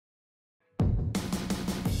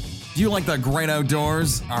Do you like the great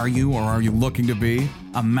outdoors? Are you or are you looking to be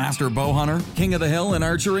a master bow hunter? King of the hill in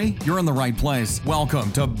archery? You're in the right place.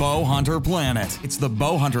 Welcome to Bow Hunter Planet. It's the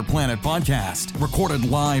Bow Hunter Planet podcast, recorded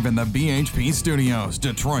live in the BHP Studios,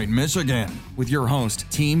 Detroit, Michigan, with your host,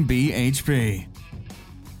 Team BHP.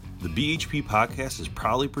 The BHP podcast is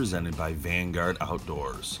proudly presented by Vanguard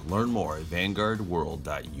Outdoors. Learn more at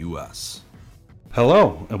vanguardworld.us.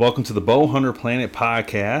 Hello, and welcome to the Bow Hunter Planet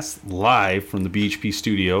podcast, live from the BHP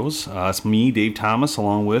Studios. It's me, Dave Thomas,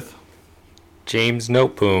 along with James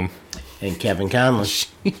Noteboom and Kevin Conley.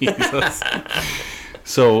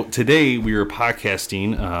 So today we are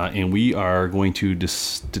podcasting, and we are going to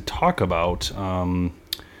talk about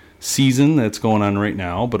season that's going on right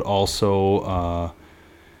now, but also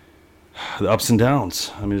the ups and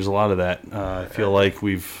downs. I mean, there's a lot of that. I feel like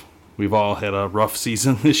we've all had a rough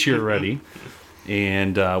season this year already.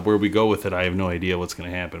 And where we go with it, I have no idea what's going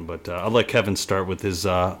to happen. But I'll let Kevin start with his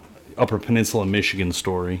Upper Peninsula, Michigan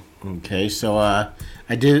story. Okay, so I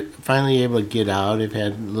did finally able to get out. I've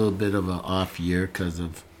had a little bit of an off year because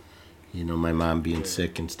of, my mom being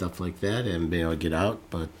sick and stuff like that. I haven't been able to get out,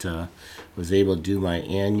 but was able to do my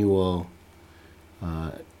annual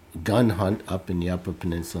gun hunt up in the Upper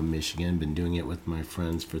Peninsula, Michigan. Been doing it with my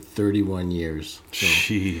friends for 31 years. So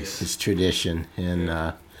Jeez. It's tradition,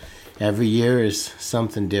 and every year is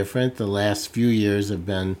something different. The last few years have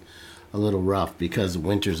been a little rough because the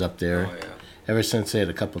winters up there. Oh, yeah. Ever since they had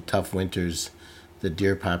a couple tough winters, the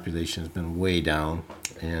deer population has been way down,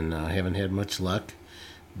 and haven't had much luck.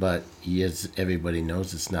 But as everybody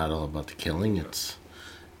knows, it's not all about the killing. It's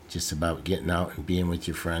just about getting out and being with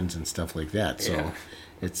your friends and stuff like that. So Yeah.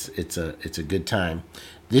 it's a good time.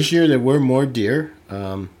 This year there were more deer.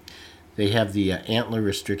 They have the antler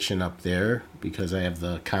restriction up there because I have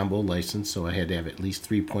the combo license, so I had to have at least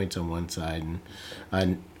 3 points on one side, and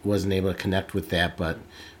I wasn't able to connect with that, but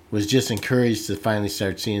was just encouraged to finally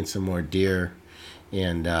start seeing some more deer,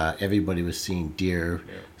 and everybody was seeing deer,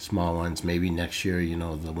 small ones. Maybe next year,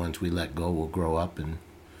 the ones we let go will grow up, and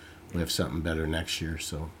we'll have something better next year,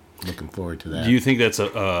 so looking forward to that. Do you think that's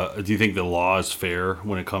do you think the law is fair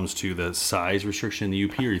when it comes to the size restriction in the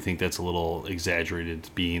UP, or do you think that's a little exaggerated,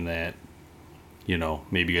 being that,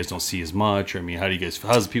 maybe you guys don't see as much? Or, I mean, how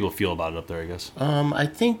does people feel about it up there, I guess? I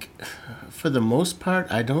think for the most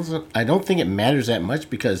part, I don't think it matters that much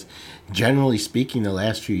because generally speaking, the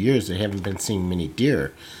last few years they haven't been seeing many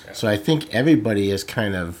deer. So I think everybody is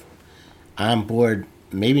kind of on board.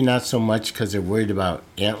 Maybe not so much because they're worried about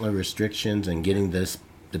antler restrictions and getting the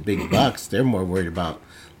big bucks. They're more worried about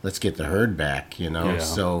let's get the herd back, Yeah.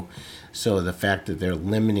 So the fact that they're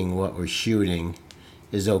limiting what we're shooting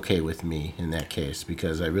is okay with me in that case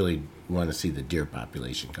because I really want to see the deer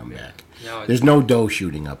population come back. No, There's no doe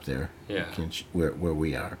shooting up there. Yeah. Where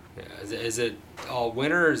we are. Yeah. Is it all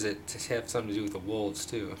winter, or does it have something to do with the wolves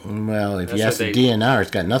too? Well, if That's you ask what the they- DNR,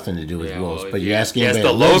 it's got nothing to do with wolves. well, But if you ask you ask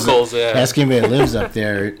anybody the that lives locals, ask anybody that lives up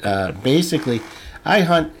there. Basically, I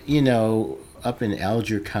hunt, up in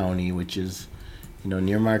Alger County, which is,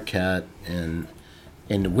 near Marquette, and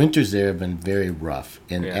the winters there have been very rough.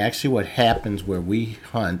 And actually, what happens where we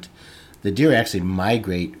hunt, the deer actually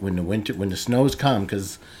migrate when the snows come,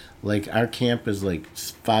 because like our camp is like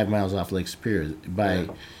 5 miles off Lake Superior.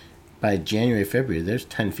 By January, February, there's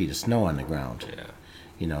 10 feet of snow on the ground.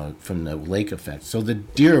 Yeah. From the lake effect. So the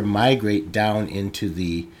deer migrate down into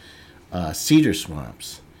the cedar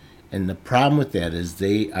swamps. And the problem with that is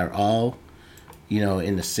they are all,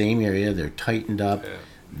 in the same area. They're tightened up. Yeah.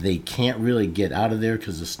 They can't really get out of there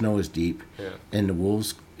because the snow is deep. Yeah. And the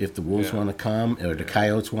wolves, if the wolves Yeah. want to come, or the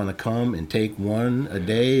coyotes want to come and take one a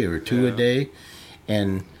day or two a Yeah. day,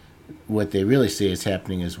 and what they really say is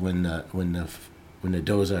happening is when the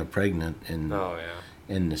does are pregnant and Oh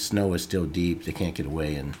yeah. and the snow is still deep, they can't get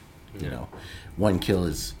away, and one kill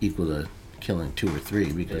is equal to killing 2 or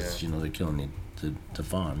 3 because they're killing the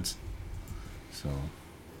fawns. So,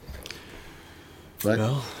 but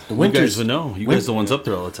the You winters guys would know. You guys are the ones up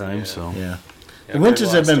there all the time, so. yeah, Yeah, the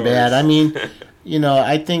winters have I've heard been a lot of bad. I mean,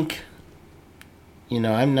 I think,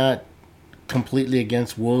 I'm not completely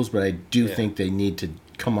against wolves, but I do think they need to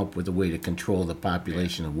come up with a way to control the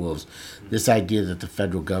population of wolves. This idea that the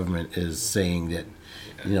federal government is saying that,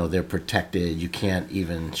 they're protected, you can't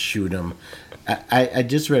even shoot them. I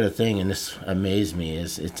just read a thing, and this amazed me.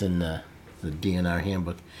 It's in the DNR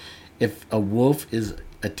handbook. If a wolf is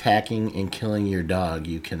attacking and killing your dog,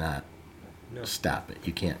 you cannot stop it.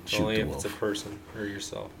 You can't shoot Only the if wolf. it's a person or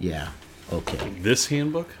yourself. Yeah. Okay. This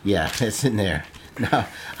handbook? Yeah, it's in there. Now,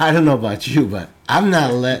 I don't know about you, but I'm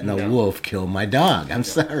not letting a No. wolf kill my dog. I'm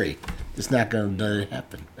sorry. It's not going to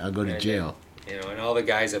happen. I'll go to jail. And all the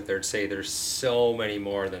guys up there say there's so many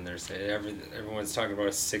more than they're saying. Everyone's talking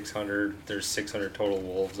about 600. There's 600 total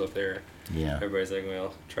wolves up there. Yeah. Everybody's like,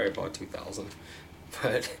 well, try about 2,000.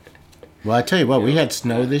 But Well, I tell you what, we had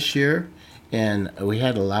snow this year, and we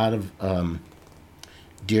had a lot of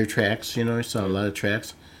deer tracks. I saw a lot of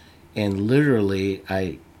tracks, and literally,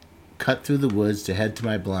 I cut through the woods to head to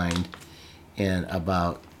my blind, and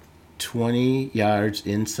about 20 yards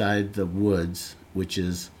inside the woods, which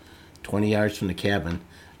is 20 yards from the cabin,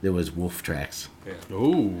 there was wolf tracks.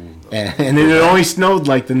 Ooh, And it had only snowed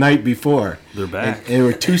like the night before. they're back. And there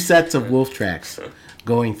were 2 sets of wolf tracks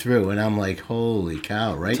going through, and I'm like, holy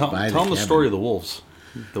cow, right Tell by the them the cabin. story of the wolves.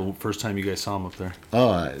 The first time you guys saw them up there.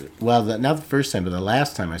 Oh, well, not the first time, but the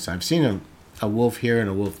last time I saw him. I've seen a wolf here and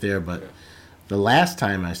a wolf there, but the last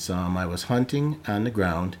time I saw him, I was hunting on the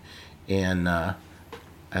ground, and I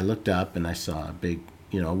looked up and I saw a big,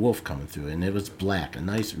 wolf coming through, and it was black, a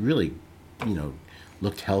nice, really,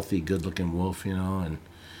 looked healthy, good-looking wolf, and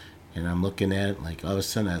I'm looking at it, like, all of a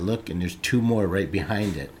sudden I look, and there's 2 more right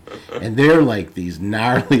behind it. And they're like these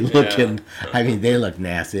gnarly looking, I mean, they look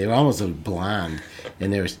nasty. They were almost like blonde.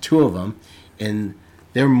 And there was 2 of them, and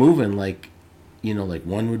they're moving like, like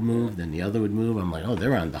one would move, then the other would move. I'm like, oh,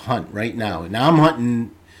 they're on the hunt right now. Now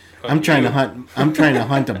I'm trying to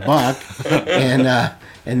hunt a buck,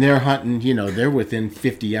 and they're hunting, they're within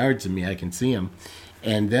 50 yards of me. I can see them.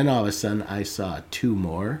 And then all of a sudden I saw 2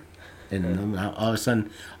 more. And then all of a sudden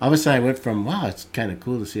I went from, wow, it's kind of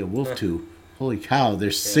cool to see a wolf, to, holy cow,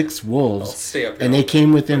 there's 6 wolves. stay up here. And they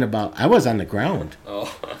came within I was on the ground.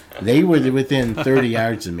 oh, They were within 30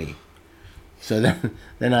 yards of me. So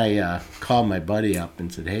then I called my buddy up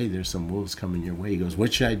and said, hey, there's some wolves coming your way. He goes,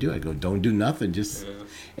 what should I do? I go, don't do nothing.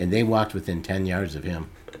 And they walked within 10 yards of him.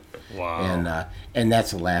 Wow. And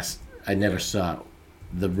that's the last, I never saw,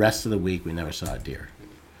 the rest of the week we never saw a deer.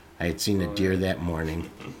 I had seen a deer that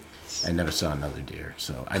morning. I never saw another deer.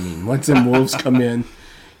 So, I mean, once them wolves come in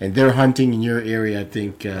and they're hunting in your area, I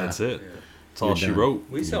think... That's it. That's all You're she done. wrote.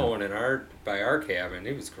 we saw one by our cabin.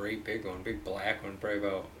 It was a great big one, big black one, probably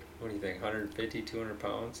about, what do you think, 150, 200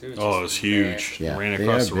 pounds? It was huge. Yeah, Ran they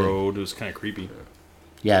across are the big. road. It was kind of creepy.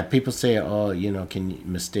 Yeah, people say, oh, can you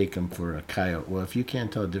mistake them for a coyote? Well, if you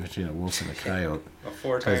can't tell the difference between a wolf and a coyote, A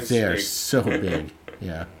 4 because times they are big. so big.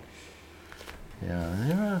 Yeah.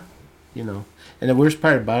 Yeah, And the worst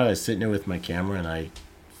part about it, I was sitting there with my camera, and I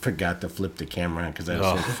forgot to flip the camera on because I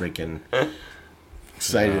was so freaking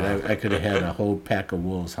excited. I could have had a whole pack of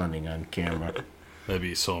wolves hunting on camera. That'd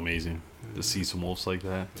be so amazing to see some wolves like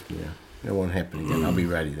that. Yeah, it won't happen again. I'll be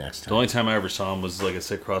ready next The time. only time I ever saw him was, like I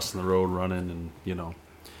said, crossing the road, running, and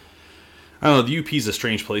I don't know. The UP is a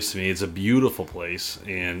strange place to me. It's a beautiful place,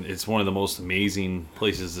 and it's one of the most amazing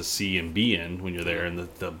places to see and be in when you're there. And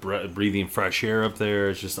the breathing fresh air up there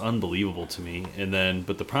is just unbelievable to me.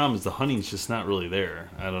 But the problem is the hunting's just not really there.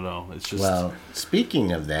 I don't know. It's just Well,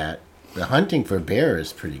 speaking of that, the hunting for bear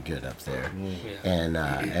is pretty good up there. And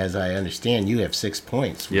as I understand, you have 6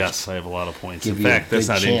 points. which- yes, I have a lot of points. Give In you a fact, that's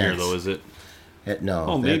big not in here chance. though, is it? No.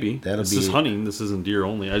 Oh, maybe. That'll This be, is hunting. This isn't deer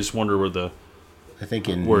only. I just wonder I think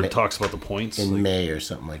in where it talks about the points. in like- May or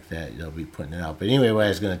something like that, they'll be putting it out. But anyway, what I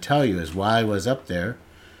was going to tell you is while I was up there,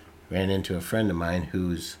 ran into a friend of mine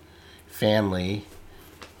whose family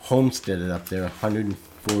homesteaded up there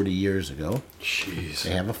 140 years ago. Jeez.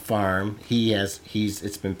 They have a farm.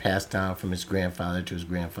 It's been passed down from his grandfather to his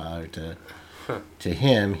grandfather to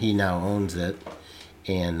him. He now owns it.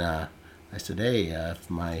 And I said, hey, if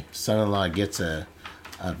my son-in-law gets a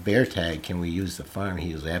bear tag, can we use the farm?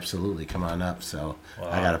 He was absolutely, come on up. So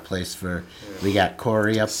I got a place we got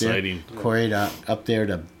Corey up Exciting. there. Corey up there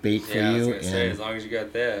to bait for Yeah, I was you. going to say, as long as you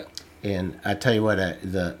got that. And I tell you what,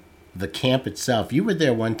 the camp itself, you were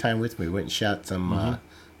there one time with me. We went and shot some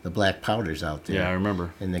the black powders out there. Yeah, I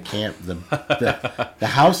remember. In the camp, the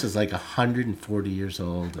house is like 140 years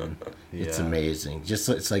old, and it's Yeah. amazing.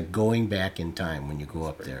 It's like going back in time when you go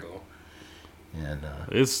up there. Cool. And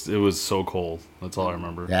It was so cold. That's all I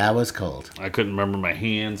remember. that was cold. I couldn't remember my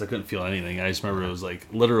hands. I couldn't feel anything. I just remember it was like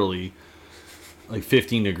literally like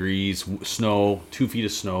 15 degrees, snow, 2 feet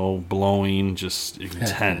of snow, blowing, just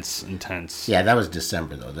intense. Yeah, that was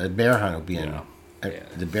December though. The bear hunt will be Yeah.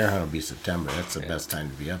 the bear hunt will be September. That's the best time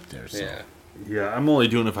to be up there. So. Yeah. Yeah, I'm only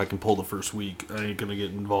doing it if I can pull the first week. I ain't gonna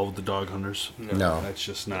get involved with the dog hunters. No.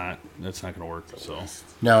 That's not gonna work. So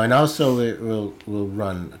No, and also we'll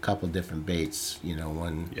run a couple different baits.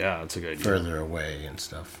 One yeah, that's a good idea. further away and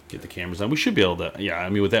stuff. Get the cameras on. We should be able to. Yeah, I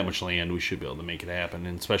mean, with that much land, we should be able to make it happen.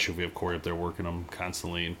 And especially if we have Corey up there working them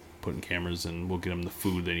constantly and putting cameras, and we'll get him the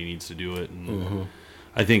food that he needs to do it. And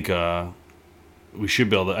I think we should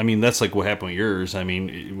be able to. I mean, that's like what happened with yours. I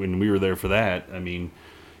mean, when we were there for that, I mean,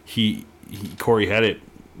 Corey had it.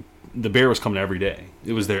 The bear was coming every day.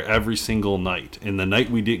 It was there every single night. And the night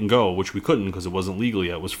we didn't go, which we couldn't because it wasn't legal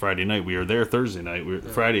yet, was Friday night. We were there Thursday night.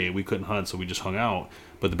 Friday we couldn't hunt, so we just hung out.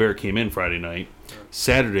 But the bear came in Friday night.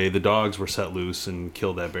 Saturday the dogs were set loose and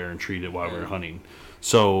killed that bear and treated it while we were hunting.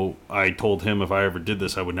 So I told him if I ever did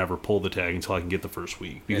this, I would never pull the tag until I can get the first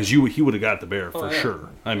week because he would have got the bear for sure.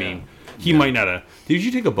 I mean, he might not have. Did you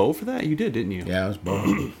take a bow for that? You did, didn't you? Yeah, I was bow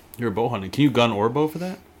hunting. You were bow hunting. Can you gun or bow for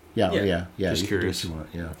that? Yeah. Just you can do curious. some more,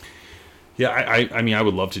 yeah. Yeah, I mean, I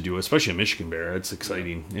would love to do it, especially a Michigan bear. It's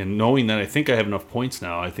exciting. And knowing that I think I have enough points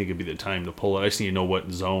now, I think it'd be the time to pull it. I just need to know what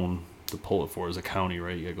zone to pull it for. Is a county,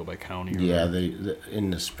 right? You got to go by county. Yeah, in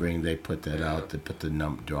the spring, they put that out. They put the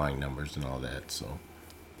drawing numbers and all that, so.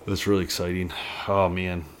 That's really exciting. Oh,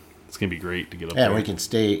 man. It's going to be great to get up Yeah, there. we can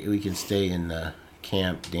stay in the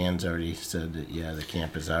camp. Dan's already said that, the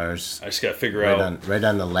camp is ours. I just got to figure out Right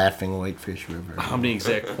on the Laughing Whitefish River. how many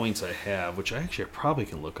exact points I have, which I probably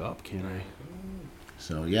can look up, can't I?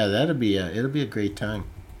 So, yeah, it'll be a great time.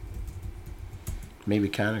 Maybe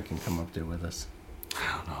Connor can come up there with us.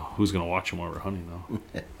 I don't know. Who's going to watch him while we're hunting,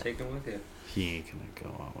 though? Take him with you. He ain't going to go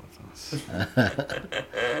out with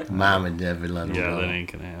us. Mom and Dad would let him Yeah, go. that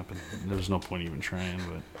ain't going to happen. There's no point even trying,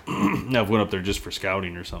 but now if we went up there just for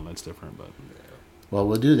scouting or something, that's different, but Well,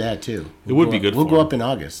 we'll do that, too. It would be good We'll for go him. up in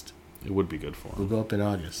August. it would be good for We'll him. go up in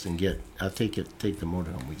August and I'll take the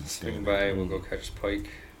motorhome. We can stay Swing in by, it. we'll go catch pike.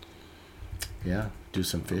 Yeah, do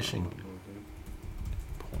some fishing.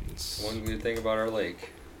 Points. One good thing about our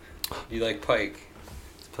lake, you like pike.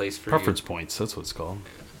 It's a place for Preference points, that's what it's called.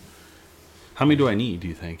 How many do I need, do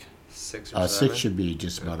you think? you. 6 or 7. 6 should be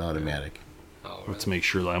just about automatic. Oh, Let's make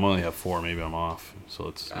sure that I only have 4, maybe I'm off. So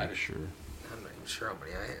let's Got make it. sure. I'm not even sure how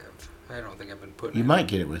many I have. I don't think I've been putting. You in. might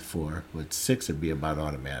get it with 4, but 6 would be about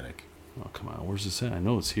automatic. Oh, come on. Where's this at? I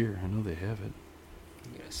know it's here. I know they have it.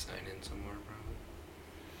 I'm gonna sign in somewhere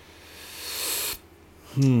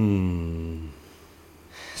Hmm. probably.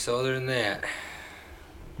 So other than that,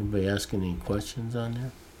 Anybody asking any questions on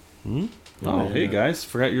there? Hmm? Oh, hey, guys.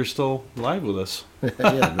 Forgot you're still live with us.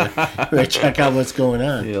 Yeah, better check out what's going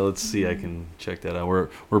on. Yeah, let's see. I can check that out. We're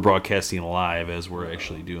broadcasting live as we're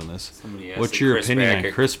actually doing this. somebody asked What's the your Chris opinion Brackett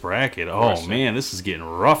on Chris Brackett? Oh, question. man. This is getting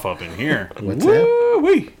rough up in here. What's that?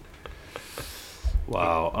 Woo-wee.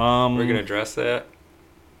 Wow. We're gonna address that.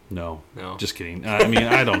 No. No. Just kidding. I mean,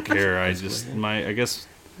 I don't care. I guess.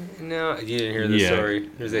 No, you didn't hear the Yeah. story.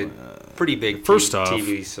 There's a pretty big First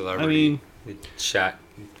TV off, celebrity. I mean, that shot.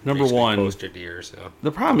 number basically one, posted deer. So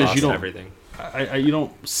the problem is lost you don't. everything. You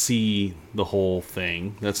don't see the whole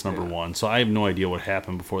thing. That's number Yeah. one. So I have no idea what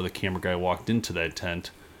happened before the camera guy walked into that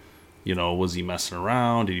tent. You know, was he messing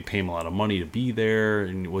around? Did he pay him a lot of money to be there?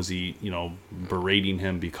 And was he, berating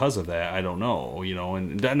him because of that? I don't know.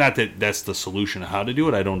 And not that that's the solution of how to do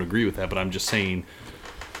it. I don't agree with that. But I'm just saying,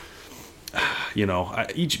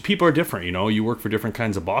 each people are different. You work for different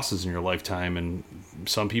kinds of bosses in your lifetime, and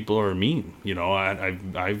some people are mean.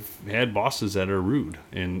 I've had bosses that are rude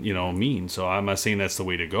and mean. So I'm not saying that's the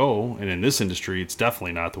way to go. And in this industry, it's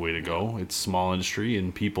definitely not the way to go. It's a small industry,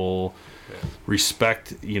 and people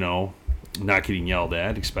respect not getting yelled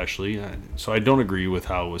at, especially. So I don't agree with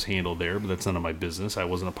how it was handled there, but that's none of my business. I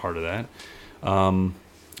wasn't a part of that.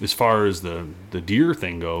 As far as the deer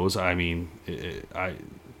thing goes, I mean,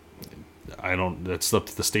 I don't. That's up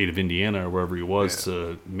to the state of Indiana or wherever he was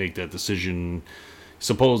to make that decision.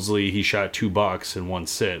 Supposedly, he shot 2 bucks in one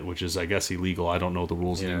sit, which is, I guess, illegal. I don't know the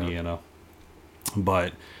rules in Indiana,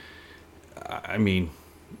 but I mean,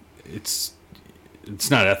 it's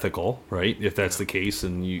not ethical, right? If that's the case,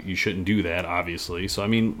 and you shouldn't do that, obviously. So I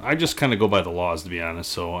mean, I just kind of go by the laws, to be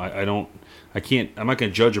honest. So I'm not going to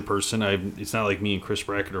judge a person. It's not like me and Chris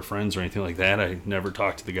Brackett are friends or anything like that. I never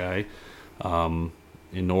talked to the guy,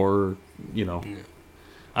 nor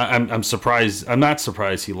I'm surprised. I'm not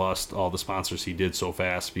surprised he lost all the sponsors he did so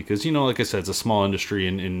fast because like I said, it's a small industry,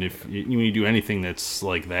 and if when you do anything that's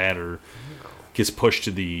like that or gets pushed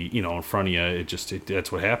to the in front of you,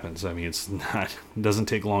 that's what happens. I mean, it doesn't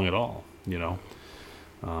take long at all. I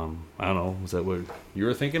don't know. Was that what you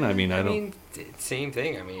were thinking? I mean, Same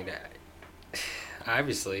thing. I mean,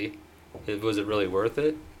 obviously, was it really worth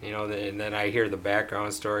it? And then I hear the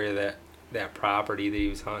background story of that property that he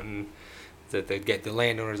was hunting. That the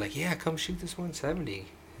landowner's like, yeah, come shoot this 170.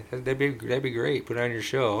 That'd be great. Put it on your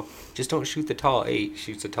show. Just don't shoot the tall 8.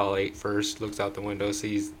 Shoots the tall 8 first. Looks out the window,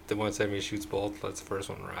 sees the 170, shoots both. Lets the first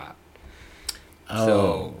one rot. Oh.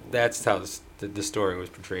 So that's how the story was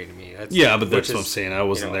portrayed to me. but that's what I'm saying. I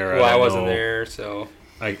wasn't there. Well, I wasn't there, so.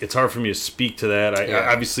 it's hard for me to speak to that.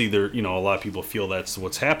 Yeah. Obviously, there, a lot of people feel that's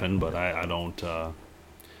what's happened, but I don't.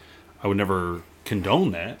 I would never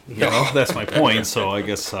condone that. That's my point. So I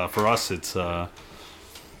guess for us, it's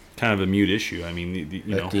kind of a mute issue. I mean,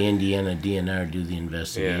 Let the Indiana DNR do the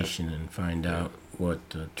investigation and find out what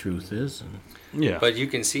the truth is. And yeah. But you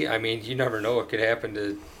can see, I mean, you never know what could happen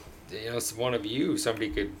to, one of you. Somebody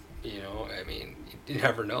could, I mean, you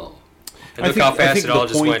never know. And look how fast it all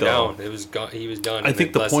just went down. It was he was done. I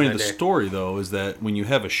think the point of the story, though, is that when you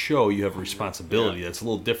have a show, you have a responsibility that's a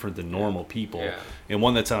little different than normal people. Yeah. And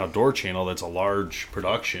one that's on Outdoor Channel, that's a large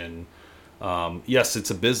production. Yes,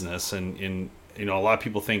 it's a business, and a lot of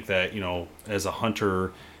people think that as a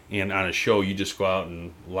hunter and on a show, you just go out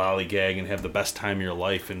and lollygag and have the best time of your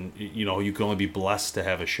life, and you can only be blessed to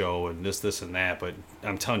have a show and this and that. But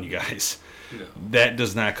I'm telling you guys. No. That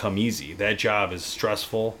does not come easy. That job is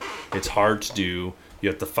stressful. It's hard to do. You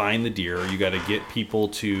have to find the deer. You got to get people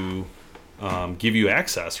to give you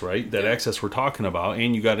access, right? That access we're talking about,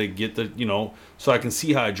 and you got to get the, so I can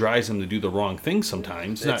see how it drives them to do the wrong thing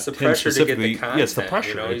sometimes. It's the pressure to get the content. Yeah, it's the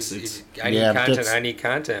pressure. I need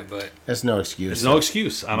content, but that's no excuse. It's no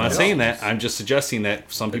excuse. I'm not saying that. I'm just suggesting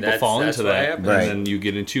that some people fall into that, and then you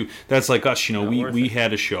get into. That's like us. We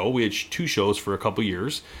had a show. We had 2 shows for a couple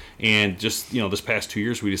years, and just this past 2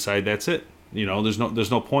 years, we decided that's it. There's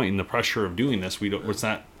no point in the pressure of doing this. It's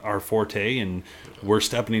not our forte, and we're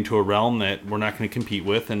stepping into a realm that we're not going to compete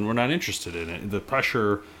with, and we're not interested in it. The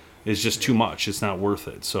pressure is just too much. It's not worth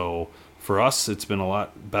it. So for us, it's been a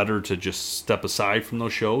lot better to just step aside from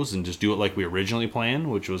those shows and just do it like we originally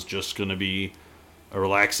planned, which was just going to be a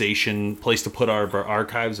relaxation place to put our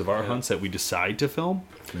archives of our hunts that we decide to film.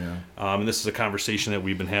 Yeah. And this is a conversation that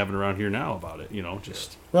we've been having around here now about it.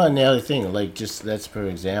 Just. Well, and the other thing, that's for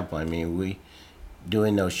example. I mean, we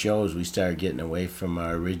doing those shows, we started getting away from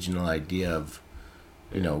our original idea of,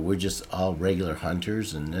 we're just all regular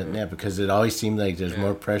hunters and that because it always seemed like there's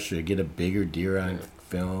more pressure to get a bigger deer on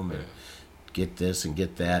film and get this and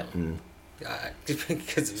get that, and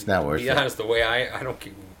it's not worth it. To be honest, the way I don't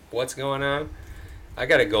care what's going on. I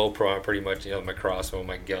got a GoPro on pretty much, my crossbow,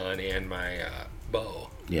 my gun, and my bow.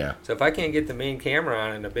 Yeah. So if I can't get the main camera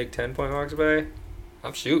on and a big 10-point walks by,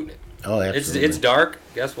 I'm shooting it. Oh, absolutely. It's dark.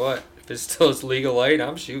 Guess what? If it's still legal light,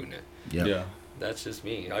 I'm shooting it. Yep. Yeah. That's just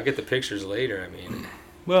me. I'll get the pictures later. I mean.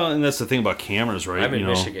 Well, and that's the thing about cameras, right? I'm in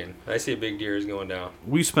Michigan. I see a big deer is going down.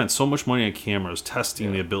 We spent so much money on cameras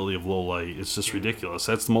testing the ability of low light. It's just ridiculous.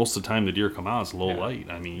 That's most of the time the deer come out. It's low light.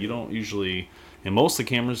 I mean, you don't usually... And most of the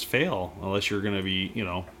cameras fail unless you're going to be,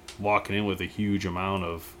 walking in with a huge amount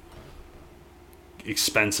of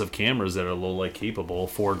expensive cameras that are low light capable,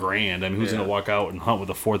 $4,000. I mean, who's going to walk out and hunt with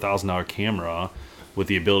a $4,000 camera with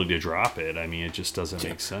the ability to drop it? I mean, it just doesn't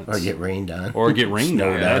make sense. Or get rained on.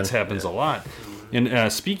 That happens a lot.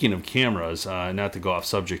 And speaking of cameras, not to go off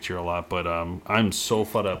subject here a lot, but I'm so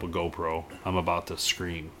fed up with GoPro. I'm about to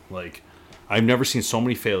scream. Like, I've never seen so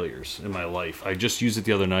many failures in my life. I just used it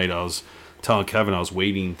the other night. I was telling Kevin I was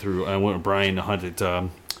wading through. I went with Brian to hunt at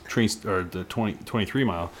the 23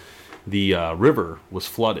 mile. The river was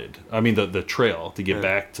flooded. I mean, the trail to get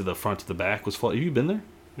back to the front to the back was flooded. Have you been there?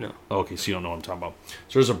 No. Oh, okay, so you don't know what I'm talking about.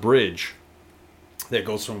 So there's a bridge that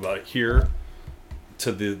goes from about here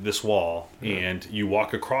to this wall, and you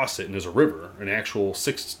walk across it, and there's a river, an actual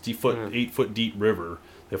 60-foot, 8-foot deep river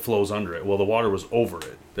that flows under it. Well, the water was over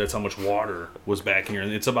it. That's how much water was back in here,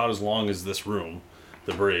 and it's about as long as this room.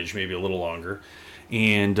 The bridge, maybe a little longer,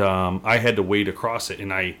 and I had to wade across it,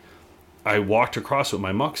 and I walked across with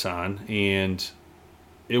my mucks on, and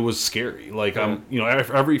it was scary. Like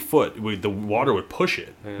every foot, the water would push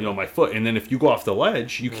it, my foot, and then if you go off the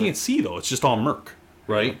ledge, you can't see though; it's just all murk,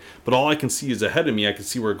 right? But all I can see is ahead of me. I can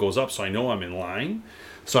see where it goes up, so I know I'm in line.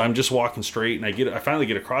 So I'm just walking straight, and I finally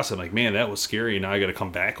get across it. I'm like, man, that was scary. And now I got to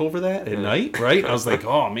come back over that at night, right? I was like,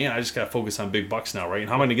 oh man, I just got to focus on big bucks now, right? And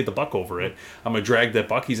how am I going to get the buck over it? I'm going to drag that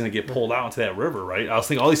buck. He's going to get pulled out into that river, right? I was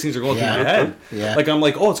thinking all these things are going through my head. Yeah. Like I'm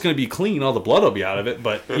like, oh, it's going to be clean. All the blood will be out of it,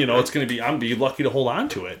 but it's going to be. I'm be lucky to hold on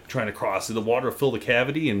to it, trying to cross it. The water will fill the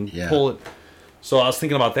cavity and pull it. So I was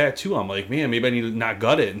thinking about that too. I'm like, man, maybe I need to not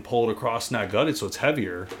gut it and pull it across, not gut it, so it's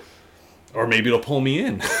heavier, or maybe it'll pull me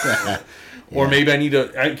in. Or maybe I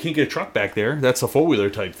can't get a truck back there. That's a 4-wheeler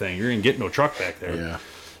type thing. You're going to get no truck back there. Yeah.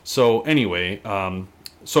 So anyway,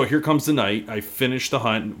 so here comes the night. I finish the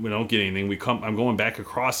hunt. We don't get anything. I'm going back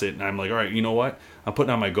across it, and I'm like, all right, you know what? I'm putting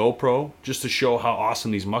on my GoPro just to show how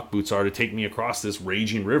awesome these muck boots are to take me across this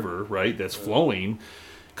raging river, right, that's flowing.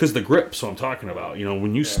 Because the grip, so I'm talking about,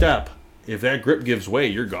 when you step, if that grip gives way,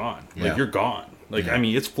 you're gone. Like, you're gone. Like, I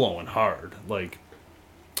mean, it's flowing hard. Like,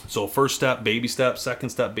 So first step, baby step, second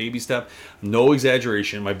step, baby step. No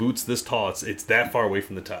exaggeration. My boot's this tall. It's that far away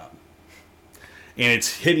from the top. And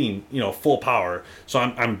it's hitting, full power. So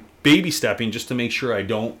I'm baby stepping just to make sure I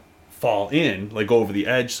don't fall in, like go over the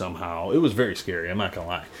edge somehow. It was very scary, I'm not gonna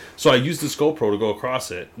lie. So I used this GoPro to go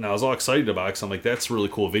across it, and I was all excited about it because I'm like, that's a really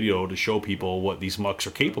cool video to show people what these mucks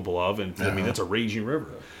are capable of. And I mean, that's a raging river.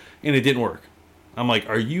 And it didn't work. I'm like,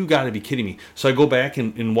 are you gotta be kidding me? So I go back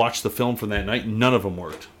and watch the film from that night. None of them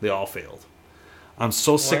worked. They all failed. I'm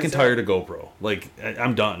so sick and tired of GoPro. Like,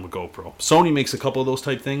 I'm done with GoPro. Sony makes a couple of those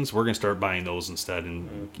type things. We're gonna start buying those instead.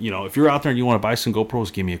 And if you're out there and you want to buy some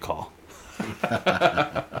GoPros, give me a call.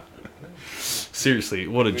 Seriously,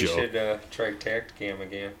 what a joke. We should try Tacticam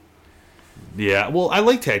again. Yeah, well, I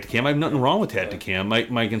like Tacticam. I have nothing wrong with Tacticam.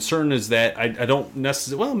 My concern is that I don't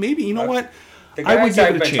necessarily... Well, maybe, you know what? The guys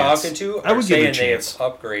I've been talking to are saying they have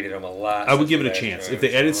upgraded them a lot. I would give it a chance. If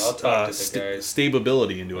they added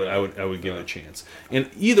stability into it, I would give it a chance. And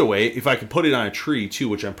either way, if I could put it on a tree, too,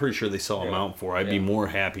 which I'm pretty sure they sell a mount for, I'd be more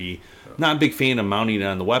happy. Not a big fan of mounting it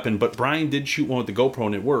on the weapon, but Brian did shoot one with the GoPro,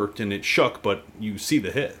 and it worked, and it shook, but you see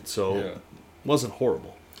the hit, so it wasn't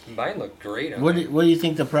horrible. Mine looked great. What do you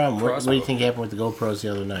think the problem? What do you think happened with the GoPros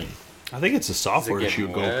the other night? I think it's a software issue,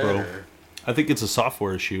 GoPro. Or? I think it's a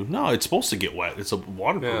software issue. No, it's supposed to get wet. It's a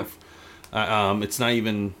waterproof. It's not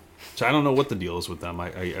even... So I don't know what the deal is with them.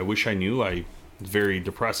 I wish I knew. It's very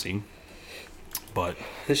depressing. But...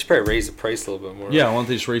 They should probably raise the price a little bit more. Yeah, why don't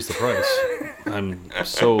they just raise the price? I'm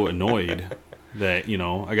so annoyed that,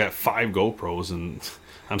 I got 5 GoPros and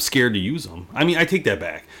I'm scared to use them. I mean, I take that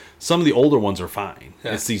back. Some of the older ones are fine.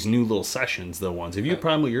 Yeah. It's these new little Sessions, the ones. Have you had a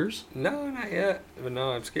problem with yours? No, not yet. But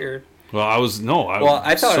no, I'm scared. Well, I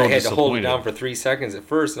thought I had to hold it down for 3 seconds at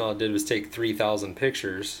first, and all it did was take 3,000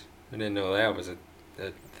 pictures. I didn't know that was a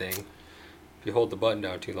thing. If you hold the button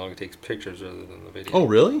down too long, it takes pictures rather than the video. Oh,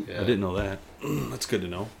 really? Yeah. I didn't know that. That's good to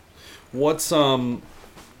know. What's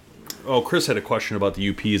Chris had a question about the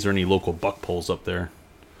UP. Is there any local buck poles up there?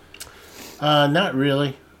 Not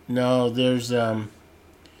really. No, there's the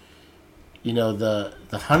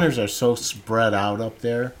hunters are so spread out up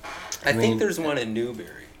there. I think there's one in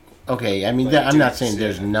Newberry. Okay, I mean, I'm not saying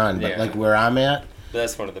there's none, but like where I'm at,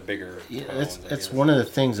 that's one of the bigger. It's one of the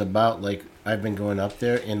things about, like, I've been going up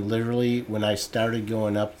there, and literally when I started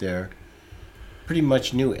going up there, pretty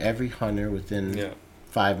much knew every hunter within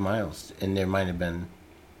 5 miles, and there might have been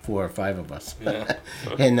 4 or 5 of us. Yeah.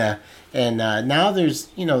 and now there's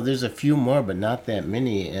a few more, but not that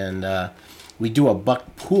many, and we do a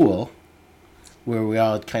buck pool where we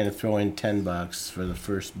all kind of throw in $10 for the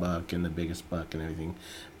first buck and the biggest buck and everything.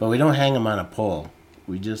 But we don't hang them on a pole.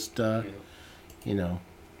 We just, we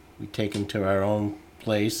take them to our own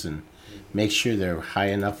place and make sure they're high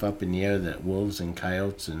enough up in the air that wolves and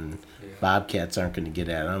coyotes and bobcats aren't going to get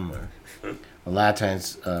at them. Or a lot of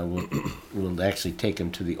times we'll actually take them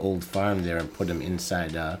to the old farm there and put them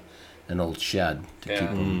inside an old shed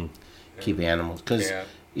to keep animals. Because,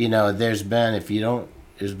 there's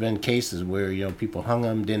been cases where, people hung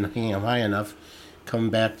them, didn't hang them high enough,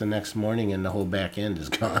 come back the next morning and the whole back end is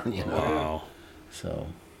gone, Wow. So.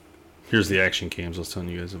 Here's the action cams I was telling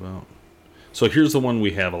you guys about. So here's the one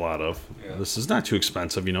we have a lot of. Yeah. This is not too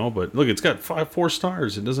expensive, but look, it's got 4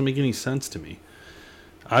 stars. It doesn't make any sense to me.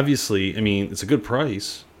 Obviously, I mean, it's a good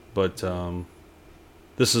price, but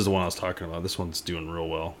this is the one I was talking about. This one's doing real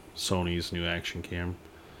well. Sony's new action cam.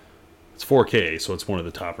 It's 4K, so it's one of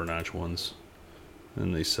the top-notch ones.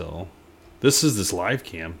 And they sell. This is this live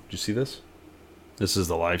cam. Did you see this? This is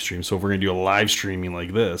the live stream. So if we're going to do a live streaming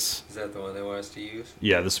like this. Is that the one they want us to use?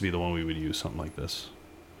 Yeah, this would be the one we would use, something like this.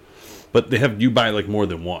 But you buy like more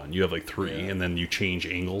than one. You have like 3, and then you change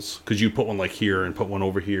angles. Because you put one like here and put one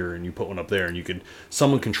over here, and you put one up there, and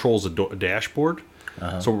someone controls a dashboard.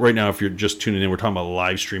 Uh-huh. So right now, if you're just tuning in, we're talking about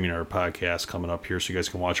live streaming our podcast coming up here, so you guys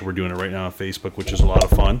can watch it. We're doing it right now on Facebook, which is a lot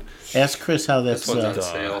of fun. Ask Chris how that's on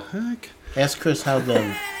sale. Heck? Ask Chris how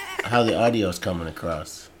the audio is coming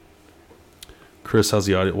across. Chris, how's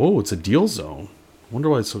the audio? Whoa, it's a deal zone. Wonder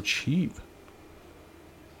why it's so cheap.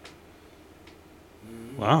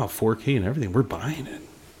 Wow, 4K and everything. We're buying it.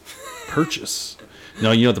 Purchase.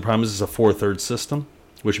 No, you know what the problem is? It's a 4/3 system,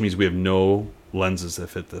 which means we have no lenses that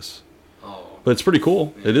fit this. Oh. But it's pretty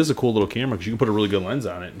cool. Yeah. It is a cool little camera because you can put a really good lens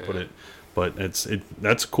on it and put it. But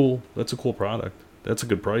that's cool. That's a cool product. That's a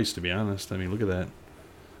good price, to be honest. I mean, look at that.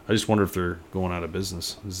 I just wonder if they're going out of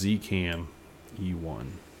business. Zcam E1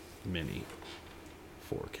 Mini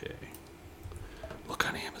 4K. Look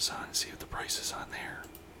on Amazon and see if the price is on there.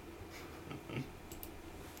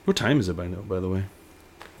 What time is it by the way?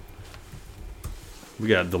 We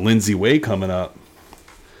got the Lindsay Way coming up.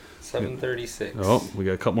 7:36. Oh, we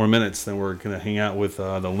got a couple more minutes. Then we're going to hang out with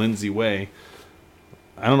the Lindsay Way.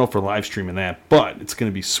 I don't know if we're live streaming that, but it's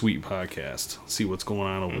going to be sweet podcast. See what's going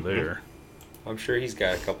on over there. I'm sure he's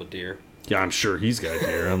got a couple deer. Yeah, I'm sure he's got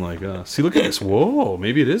deer. I'm like, see, look at this. Whoa,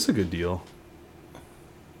 maybe it is a good deal.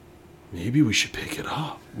 Maybe we should pick it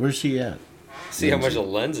up. Where's she at? See how much the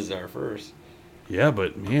lenses are first. Yeah,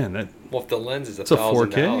 but man, Well, if the lens is that's a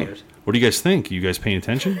 4K. What do you guys think? You guys paying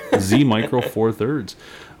attention? Z Micro 4/3. I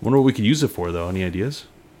wonder what we could use it for, though. Any ideas?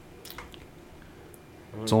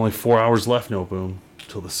 It's only 4 hours left, no boom,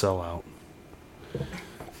 till the sellout.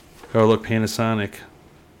 Oh, look, Panasonic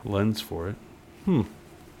lens for it.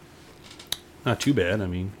 Not too bad, I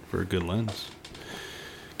mean, for a good lens.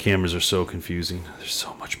 Cameras are so confusing. There's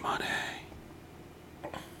so much money.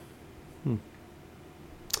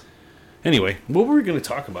 Anyway, what were we going to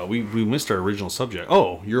talk about? We missed our original subject.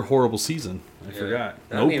 Oh, your horrible season. I forgot.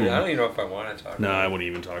 I don't even know if I want to talk about it. No, I wouldn't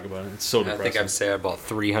even talk about it. It's so depressing. I think I've said about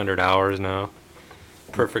 300 hours now.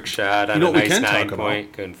 Perfect shot on know a what we nice can 9 talk point.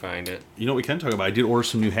 about? Couldn't find it. You know what we can talk about? I did order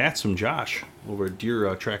some new hats from Josh over at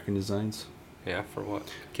Deer Tracking Designs. Yeah, for what?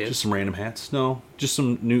 Kids? Just some random hats. No, just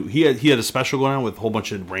some new. He had a special going on with a whole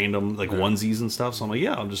bunch of random like onesies and stuff. So I'm like,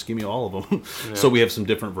 yeah, I'll just give me all of them. So we have some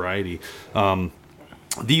different variety.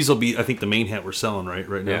 These will be, I think, the main hat we're selling right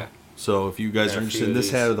now. Yeah. So if you guys are interested in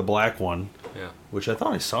this hat or the black one, Yeah. which I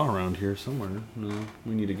thought I saw around here somewhere. No,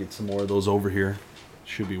 we need to get some more of those over here.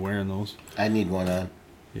 Should be wearing those. I need one on.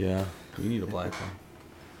 Yeah, we need a black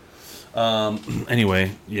one.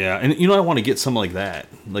 Anyway, yeah, and I want to get some like that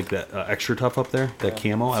extra tough up there, that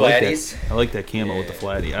camo. Flatties. I like that camo with the Yeah.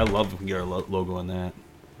 flatty. I love if we can get our logo on that.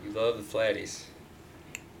 You love the flatties.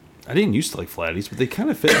 I didn't used to like flatties, but they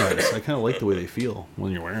kind of fit nice. I kind of like the way they feel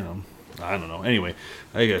when you're wearing them. I don't know. Anyway,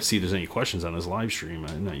 I gotta see if there's any questions on this live stream.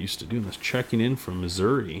 I'm not used to doing this. Checking in from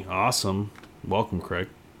Missouri. Awesome. Welcome, Craig.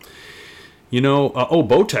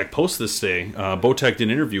 Bowtech posted this day. Bowtech did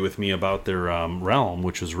an interview with me about their Realm,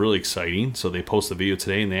 which was really exciting. So they posted the video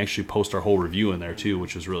today, and they actually post our whole review in there too,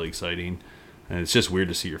 which was really exciting. And it's just weird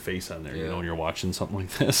to see your face on there, when you're watching something like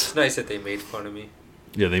this. It's nice that they made fun of me.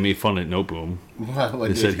 Yeah, they made fun at No Boom. What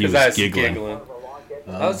They said he Because I was was giggling.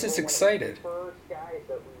 I was just excited.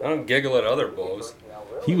 I don't giggle at other bows.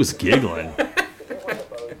 He was giggling.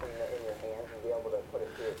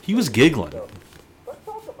 He was giggling. Let's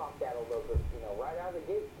talk about that a little bit, right out of the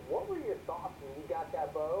gate. What were your thoughts when you got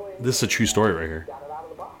that bow and This is a true story right here. got it out of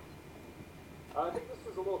the box? I think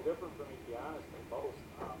this is a little different for me, to be honest, than bows.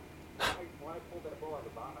 When I pulled that bow out of the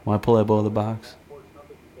box, When I pull that bow out of the box,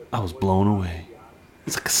 I was blown away.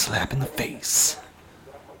 It's like a slap in the face.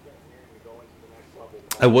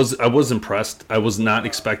 I was impressed. I was not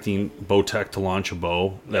expecting Bowtech to launch a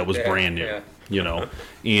bow that was brand new. Yeah.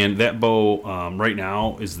 And that bow right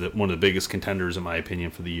now is one of the biggest contenders in my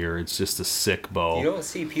opinion for the year. It's just a sick bow. You don't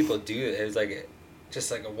see people do it. It was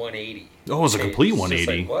just like a 180. Oh, it was a complete It's just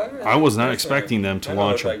 180. like, what? I was not That's expecting them to I know,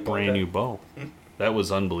 launch it's a like, brand okay. new bow. That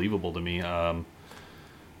was unbelievable to me.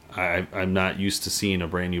 I'm not used to seeing a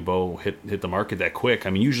brand new bow hit the market that quick. I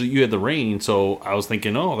mean, usually you had the Rain, so I was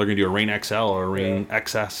thinking, they're going to do a Rain XL or a Rain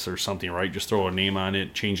XS or something, right? Just throw a name on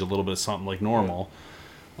it, change a little bit of something like normal.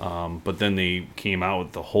 But then they came out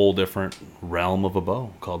with the whole different realm of a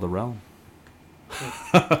bow called the Realm.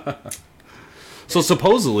 So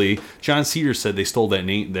supposedly, John Cedar said they stole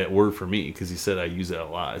that word from me because he said I use it a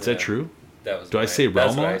lot. Is that true? That was Do I say That's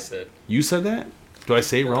realm a what lot? I said. You said that? Do I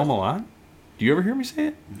say realm a lot? Do you ever hear me say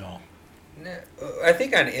it? No. I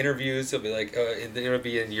think on interviews it'll be like it'll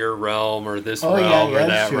be in your realm or this Oh, realm yeah, or that's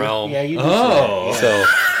that true. realm. Yeah, you do Oh. say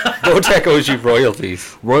that, So Bowtech owes you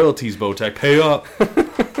royalties. Royalties, Bowtech. Pay up.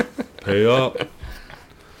 Pay up. yeah.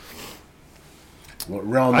 What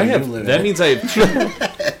realm I are you have. living That in? means I have two.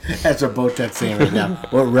 That's what Bowtech's saying right now.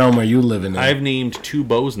 What realm are you living in? I've named 2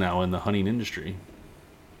 bows now in the hunting industry.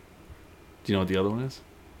 Do you know what the other one is?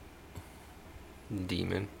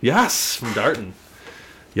 Demon. Yes, from Darton.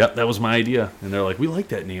 Yep, that was my idea. And they're like, we like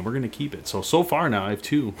that name. We're going to keep it. So far now, I have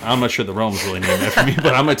 2. I'm not sure the realm's really named after me,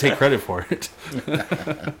 but I'm going to take credit for it.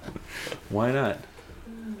 Why not?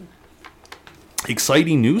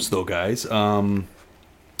 Exciting news, though, guys.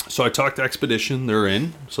 So I talked to Expedition. They're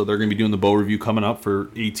in. So they're going to be doing the bow review coming up for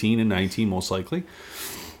 18 and 19, most likely.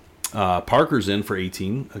 Parker's in for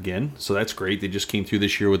 18 again. So that's great. They just came through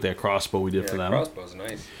this year with that crossbow we did for them. Crossbow's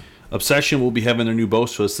nice. Obsession will be having their new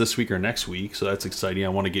bows to us this week or next week, so that's exciting. I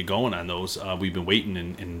want to get going on those. We've been waiting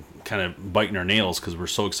and kind of biting our nails because we're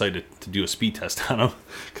so excited to do a speed test on them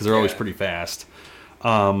because they're always pretty fast.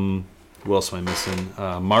 Who else am I missing?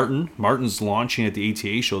 Martin's launching at the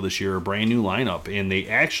ATA show this year, a brand new lineup, and they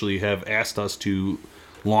actually have asked us to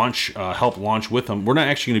launch, help launch with them. We're not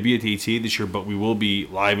actually going to be at the ATA this year, but we will be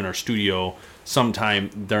live in our studio sometime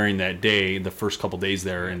during that day, the first couple days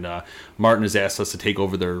there. And Martin has asked us to take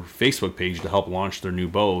over their Facebook page to help launch their new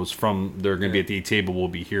bows. They're going to be at the ATA, but we'll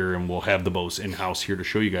be here and we'll have the bows in-house here to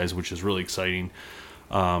show you guys, which is really exciting.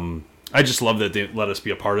 I just love that they let us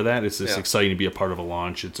be a part of that. It's just exciting to be a part of a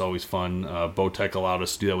launch. It's always fun. Bowtech allowed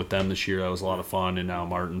us to do that with them this year. That was a lot of fun. And now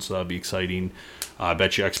Martin, so that'll be exciting. I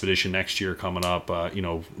bet you Expedition next year coming up,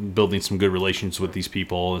 building some good relations with these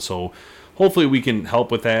people. And so hopefully we can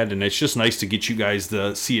help with that. And it's just nice to get you guys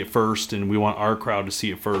to see it first. And we want our crowd to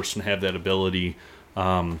see it first and have that ability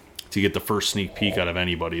to get the first sneak peek out of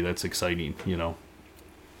anybody. That's exciting,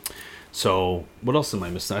 So, what else am I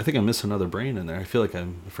missing? I think I missed another brand in there. I feel like I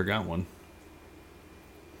forgot one.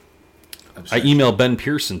 I emailed Ben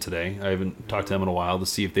Pearson today. I haven't talked to them in a while to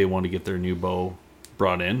see if they want to get their new bow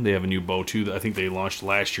brought in. They have a new bow, too, that I think they launched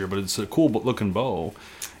last year, but it's a cool-looking bow.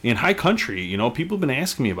 In High Country, people have been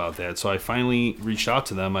asking me about that, so I finally reached out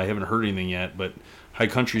to them. I haven't heard anything yet, but High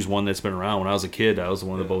Country is one that's been around. When I was a kid, that was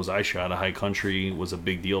one of the bows I shot. A High Country was a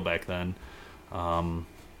big deal back then.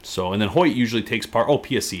 And then Hoyt usually takes part. Oh,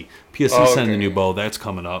 PSC. PSC sending a new bow. That's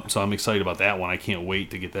coming up. So I'm excited about that one. I can't wait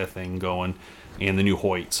to get that thing going. And the new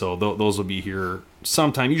Hoyt. So those will be here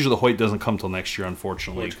sometime. Usually the Hoyt doesn't come till next year,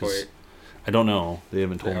 unfortunately. Which Hoyt? I don't know. They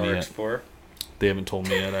haven't told me yet. RX4? They haven't told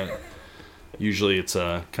me yet. Usually it's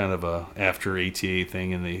a kind of a after ATA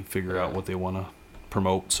thing, and they figure out what they want to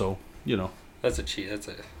promote. So, That's a cheat. That's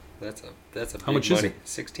a big How much money.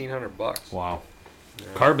 is it? $1,600. Wow. Yeah.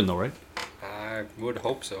 Carbon though, right? I would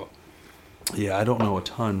hope so. Yeah, I don't know a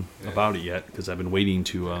ton about it yet because I've been waiting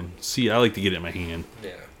to see. I like to get it in my hand.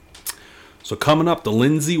 Yeah. So coming up, the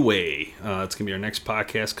Lindsay Way. It's going to be our next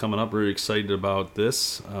podcast coming up. Really excited about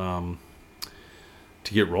this to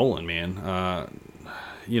get rolling, man.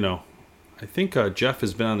 I think Jeff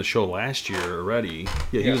has been on the show last year already.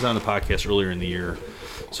 Yeah, he was on the podcast earlier in the year.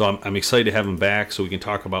 So I'm excited to have him back so we can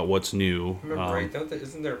talk about what's new. Remember, right?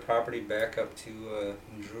 Isn't there property back up to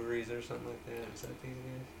Drury's or something like that? Is that these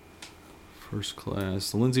guys? First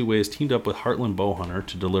class. The Lindsay Way has teamed up with Heartland Bowhunter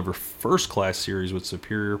to deliver first class series with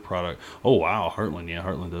superior product. Oh, wow. Heartland. Yeah,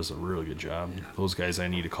 Heartland does a really good job. Yeah. Those guys I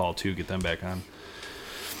need to call too, get them back on.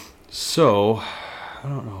 So, I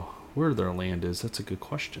don't know where their land is. That's a good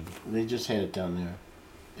question. They just had it down there.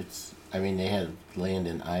 They had land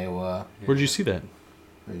in Iowa. Where'd you see that?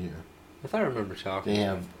 Right here. I thought I remember talking. They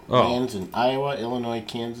have lands in Iowa, Illinois,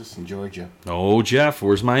 Kansas, and Georgia. Oh, Jeff,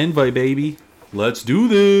 where's my invite, baby? Let's do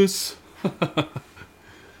this.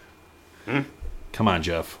 Come on,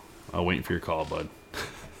 Jeff. I'm waiting for your call, bud.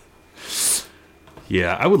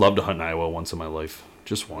 Yeah, I would love to hunt in Iowa once in my life.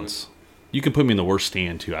 Just once. You can put me in the worst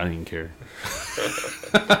stand, too. I don't even care.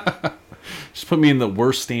 Just put me in the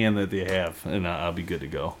worst stand that they have, and I'll be good to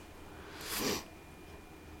go.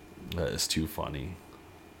 That is too funny.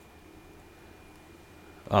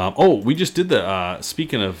 We just did the,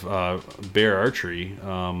 speaking of bear archery,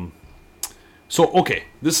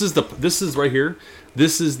 this is right here.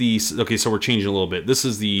 This is so we're changing a little bit. This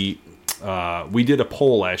is we did a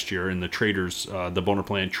poll last year in the traders, the Boner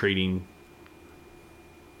Planet trading,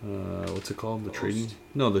 what's it called? The trading?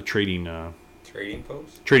 No, the trading. Trading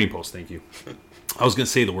post? Trading post, thank you. I was going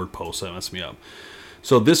to say the word post, that messed me up.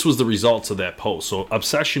 So this was the results of that post. So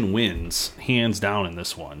Obsession wins, hands down in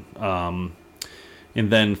this one. And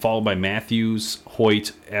then followed by Matthews,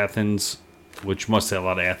 Hoyt, Athens, which must have a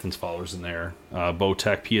lot of Athens followers in there.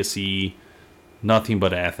 Bowtech, PSE, nothing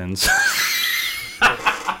but Athens.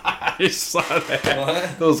 I saw that.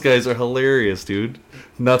 What? Those guys are hilarious, dude.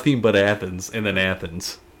 Nothing but Athens, and then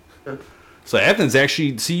Athens. So Athens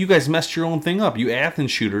actually, see, you guys messed your own thing up. You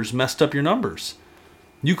Athens shooters messed up your numbers.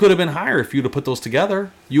 You could have been higher if you'd have put those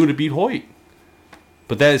together. You would have beat Hoyt.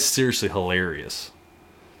 But that is seriously hilarious.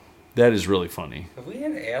 That is really funny. Have we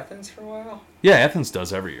had Athens for a while? Yeah, Athens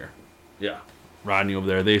does every year. Yeah. Rodney over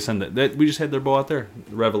there, they send that we just had their bow out there,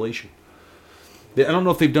 the Revelation. I don't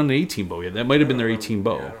know if they've done an 18 bow yet. That might have been their 18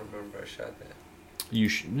 bow. Yeah, I don't remember I shot that.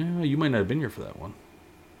 You might not have been here for that one.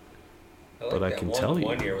 But I can tell you.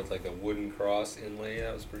 One year with like a wooden cross inlay,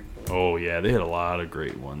 that was pretty cool. Oh yeah, they had a lot of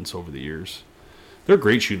great ones over the years. They're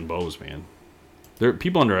great shooting bows, man.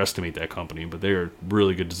 People underestimate that company, but they're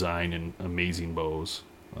really good design and amazing bows.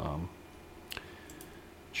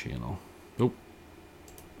 Channel. Nope.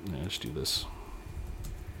 Yeah, let's do this.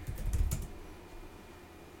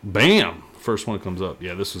 Bam! First one comes up.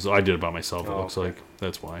 Yeah, I did it by myself, it looks like.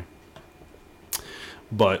 That's why.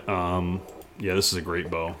 But, yeah, this is a great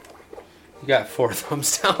bow. You got 4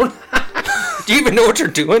 thumbs down. Do you even know what you're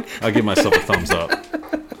doing? I'll give myself a thumbs up.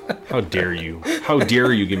 How dare you? How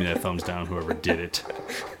dare you give me that thumbs down, whoever did it?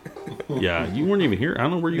 Yeah, you weren't even here. I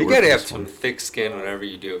don't know where you You were. gotta for have this some one. thick skin whenever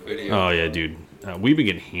you do a video. Oh yeah, dude. We've been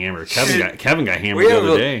getting hammered. Kevin got hammered We the have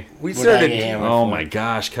other a- day. We What I started. get hammered Oh for? my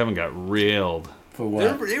gosh, Kevin got railed. For They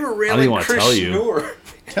what? were I don't railing even wanna Chris tell you. Schnur.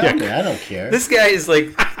 Tell me, I don't care. This guy is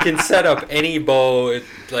like can set up any bow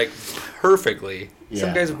like perfectly. Some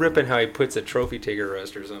Yeah. guy's ripping how he puts a trophy taker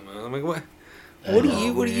rest or something. I'm like, what? What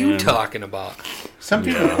are you man. talking about? Some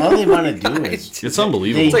people, all they want to do is It's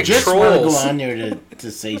unbelievable. they like just want to go trolls. on there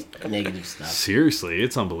to say negative stuff. Seriously,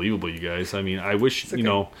 it's unbelievable, you guys. I mean, I wish okay. you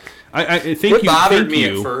know. I thank It you. bothered Thank me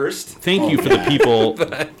you. at first. Thank you for the people.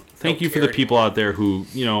 But Thank you for the people out there who,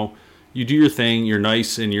 you know, you do your thing, you're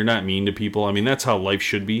nice, and you're not mean to people. I mean, that's how life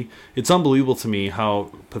should be. It's unbelievable to me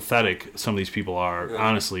how pathetic some of these people are,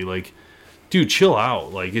 honestly. Like, dude, chill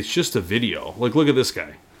out. Like, it's just a video. Like, look at this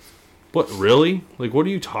guy. What, really? Like, what are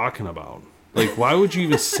you talking about? Like, why would you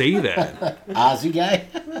even say that? Aussie guy.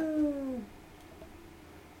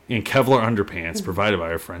 And Kevlar underpants provided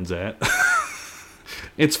by our friends at.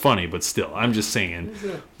 It's funny, but still, I'm just saying,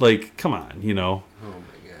 like, come on, you know. Oh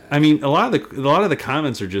my god. I mean, a lot of the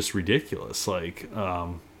comments are just ridiculous. Like, you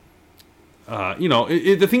know,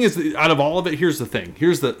 the thing is, out of all of it, here's the thing.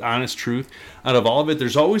 Here's the honest truth. Out of all of it,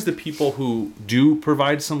 there's always the people who do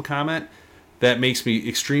provide some comment that makes me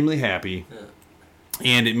extremely happy,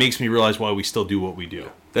 and it makes me realize why we still do what we do.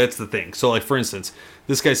 That's the thing. So, like, for instance,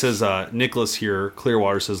 this guy says, Nicholas here,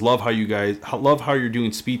 Clearwater, says, love how you're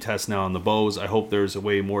doing speed tests now on the bows. I hope there's a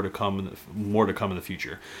way more to come in the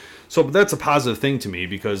future. So that's a positive thing to me,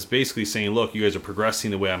 because basically saying, look, you guys are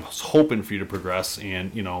progressing the way I'm hoping for you to progress,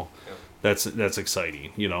 and, you know, that's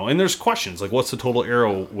exciting, you know. And there's questions like, what's the total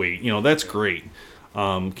arrow weight? You know, that's great.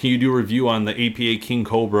 Can you do a review on the APA King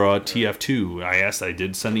Cobra TF2? I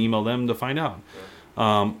did send an email to them to find out.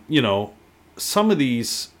 You know, some of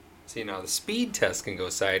these See, now the speed test can go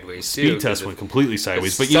sideways too. speed tests 'cause went completely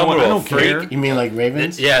sideways, if but you know what? I don't someone will care. You mean like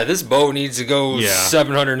Ravens? Yeah, this bow needs to go Yeah.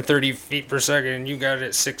 730 feet per second, and you got it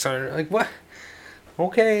at 600. Like, what?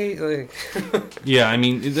 Okay. Like, Yeah, I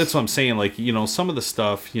mean, that's what I'm saying. Like, you know, some of the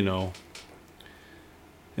stuff, you know.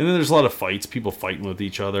 And then there's a lot of fights, people fighting with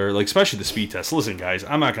each other, like, especially the speed test. Listen, guys,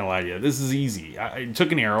 I'm not going to lie to you. This is easy. I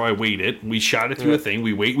took an arrow, I weighed it, we shot it through a thing,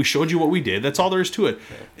 we showed you what we did. That's all there is to it.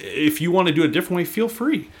 If you want to do it a different way, feel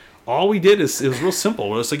free. All we did is, it was real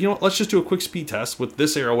simple. It's like, you know what, let's just do a quick speed test with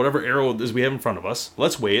this arrow, whatever arrow is we have in front of us.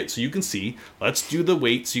 Let's weigh it so you can see. Let's do the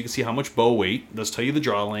weight so you can see how much bow weight. Let's tell you the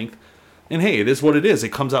draw length. And hey, it is what it is.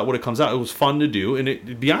 It comes out what it comes out. It was fun to do, and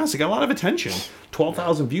to be honest, it got a lot of attention.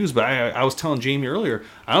 12,000 views, but I was telling Jamie earlier,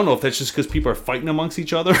 I don't know if that's just because people are fighting amongst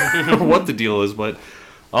each other or what the deal is, but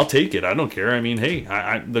I'll take it. I don't care. I mean,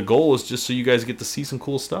 hey, the goal is just so you guys get to see some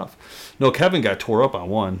cool stuff. No, Kevin got tore up on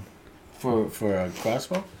one. For a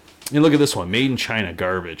crossbow? And look at this one, made in China,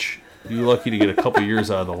 garbage. You're lucky to get a couple years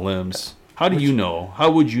out of the limbs. How do you know? How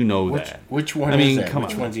would you know that? Which one I mean, is that? come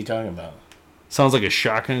Which on. one's he talking about? Sounds like a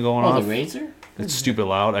shotgun going Oh, off. the Razor? It's stupid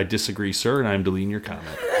loud. I disagree, sir, and I'm deleting your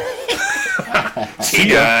comment. see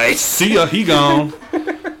guys. See ya, he gone.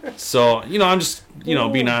 So, you know, I'm just, you know,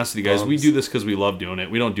 being honest with you guys. We do this because we love doing it.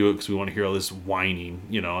 We don't do it because we want to hear all this whining.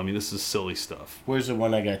 You know, I mean, this is silly stuff. Where's the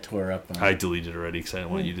one I got tore up on? I deleted it already because I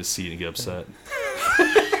didn't want you to see it and get upset.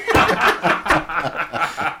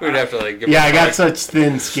 We'd have to like. Give Yeah, him I a got mic. such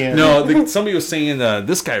thin skin. No, somebody was saying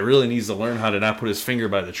this guy really needs to learn how to not put his finger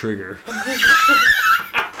by the trigger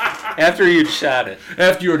After you'd shot it.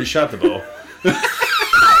 after you already shot the bow.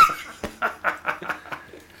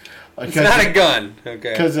 It's not a gun.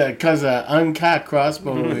 Okay. Because a uncocked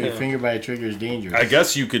crossbow with your finger by a trigger is dangerous I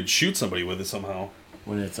guess you could shoot somebody with it somehow.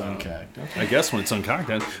 when it's uncocked. Okay. I guess when it's uncocked,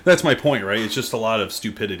 that's my point, right? It's just a lot of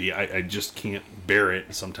stupidity. I just can't bear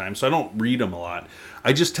it sometimes, so I don't read them a lot.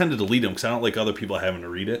 I just tend to delete them because I don't like other people having to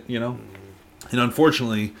read it, you know? And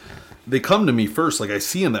unfortunately, they come to me first. Like, I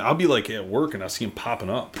see them, I'll be like at work and I'll see them popping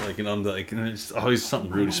up. Like, and I'm like, and it's always something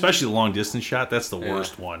rude, especially the long distance shot. That's the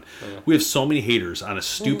worst one. We have so many haters on a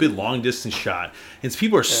stupid long distance shot. And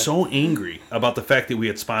people are so angry about the fact that we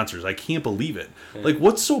had sponsors. I can't believe it. Like,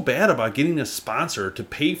 what's so bad about getting a sponsor to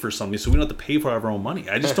pay for something so we don't have to pay for our own money?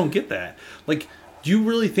 I just don't get that. Like, do you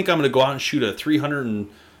really think I'm going to go out and shoot a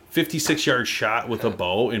 356-yard shot with a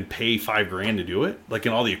bow and pay $5,000 to do it? Like,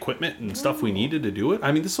 in all the equipment and stuff we needed to do it?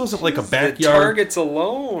 I mean, this wasn't like a The backyard. targets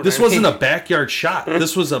alone. This I wasn't mean, a backyard shot.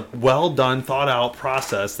 This was a well done, thought out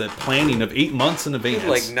process that planning of 8 months in advance.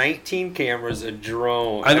 like 19 cameras, a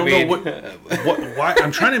drone. I don't mean, know why.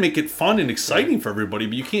 I'm trying to make it fun and exciting for everybody,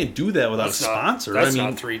 but you can't do that without a sponsor. That's I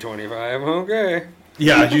mean, not 325. Okay.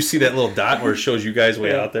 yeah, did you see that little dot where it shows you guys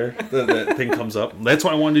way out there? That thing comes up. That's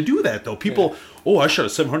why I wanted to do that, though. People oh, I shot a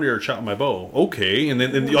 700-yard shot with my bow. Okay. And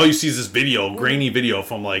then all you see is this video, grainy video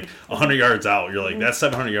from like 100 yards out. You're like, that's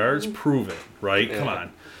 700 yards? Prove it, right? Yeah. Come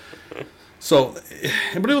on. So,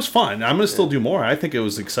 but it was fun. I'm going to still do more. I think it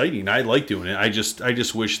was exciting. I like doing it. I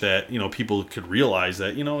just wish that, people could realize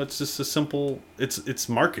that, it's just a simple, it's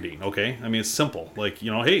marketing, okay? I mean, it's simple. Like,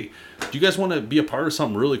 hey, do you guys want to be a part of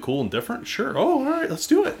something really cool and different? Sure. Oh, all right, let's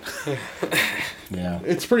do it. Yeah.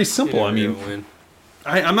 It's pretty simple. I mean,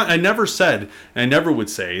 I never said, and I never would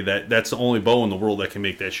say that that's the only bow in the world that can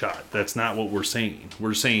make that shot. That's not what we're saying.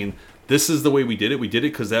 We're saying this is the way we did it. We did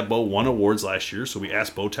it because that bow won awards last year, so we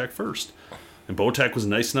asked Bowtech first. And Bowtech was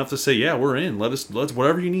nice enough to say, yeah, we're in. Let's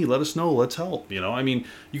whatever you need, let us know. Let's help. I mean,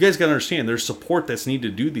 you guys got to understand there's support that's needed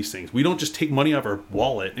to do these things. We don't just take money out of our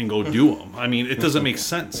wallet and go do them. I mean, it doesn't make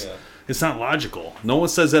sense. Yeah. It's not logical. No one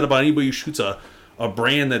says that about anybody who shoots a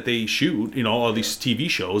brand that they shoot, all these TV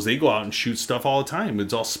shows. They go out and shoot stuff all the time.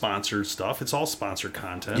 It's all sponsored stuff. It's all sponsored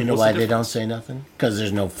content. You know why they don't say nothing? Because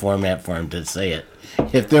there's no format for them to say it.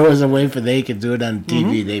 If there was a way for they could do it on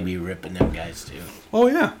TV, they'd be ripping them guys too. Oh,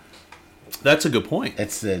 yeah. That's a good point.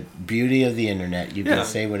 That's the beauty of the internet. You can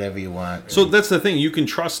say whatever you want. So that's the thing. You can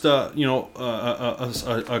trust, a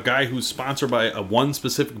guy who's sponsored by one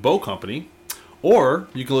specific bow company, or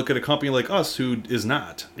you can look at a company like us who is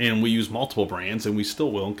not, and we use multiple brands, and we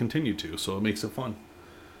still will and continue to. So it makes it fun.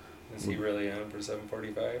 Is he really on for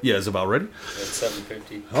 7:45? Yeah, is it about ready? It's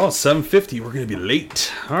 7:50. Oh, 7:50. We're going to be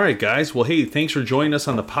late. All right, guys. Well, hey, thanks for joining us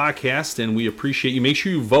on the podcast, and we appreciate you. Make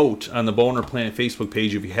sure you vote on the Bowhunter Planet Facebook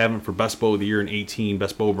page if you haven't for Best Bow of the Year in 18,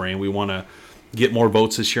 Best Bow Brand. We want to get more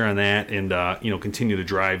votes this year on that and, continue to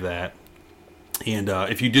drive that. And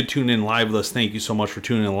if you did tune in live with us, thank you so much for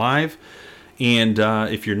tuning in live. And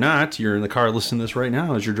if you're not, you're in the car listening to this right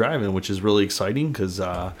now as you're driving, which is really exciting because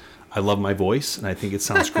I love my voice, and I think it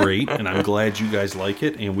sounds great, and I'm glad you guys like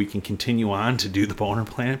it, and we can continue on to do the Bowhunter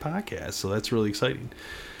Planet podcast, so that's really exciting.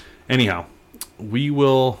 Anyhow, we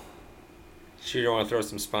will... Sure you don't want to throw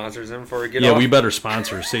some sponsors in before we get off? off? We better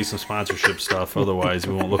say some sponsorship stuff, otherwise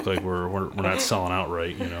we won't look like we're not selling out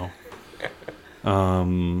right,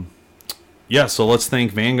 Yeah, so let's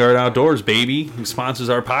thank Vanguard Outdoors, baby, who sponsors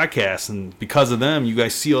our podcast, and because of them, you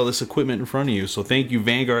guys see all this equipment in front of you, so thank you,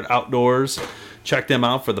 Vanguard Outdoors. Check them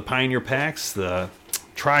out for the Pioneer packs, the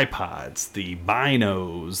tripods, the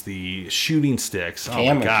binos, the shooting sticks.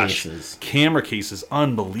 Camera cases. Camera cases.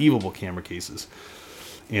 Unbelievable camera cases.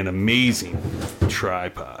 And amazing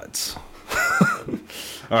tripods. All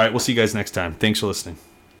right, we'll see you guys next time. Thanks for listening.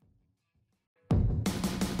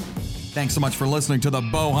 Thanks so much for listening to the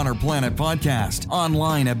Bowhunter Planet podcast,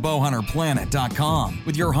 online at bowhunterplanet.com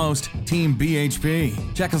with your host, Team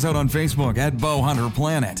BHP. Check us out on Facebook at Bowhunter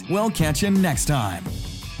Planet. We'll catch you next time.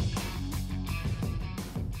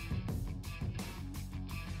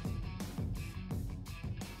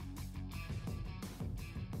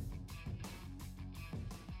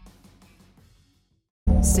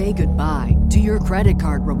 Say goodbye to your credit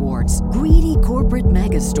card rewards. Greedy corporate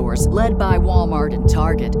mega stores, led by Walmart and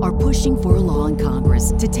Target, are pushing for a law in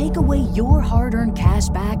Congress to take away your hard-earned cash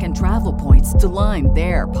back and travel points to line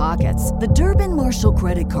their pockets. The Durbin-Marshall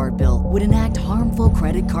credit card bill would enact harmful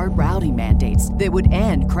credit card routing mandates that would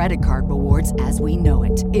end credit card rewards as we know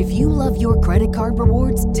it. If you love your credit card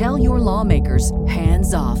rewards, tell your lawmakers,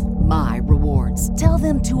 hands off my rewards. Tell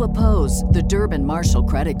them to oppose the Durbin-Marshall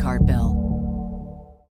credit card bill.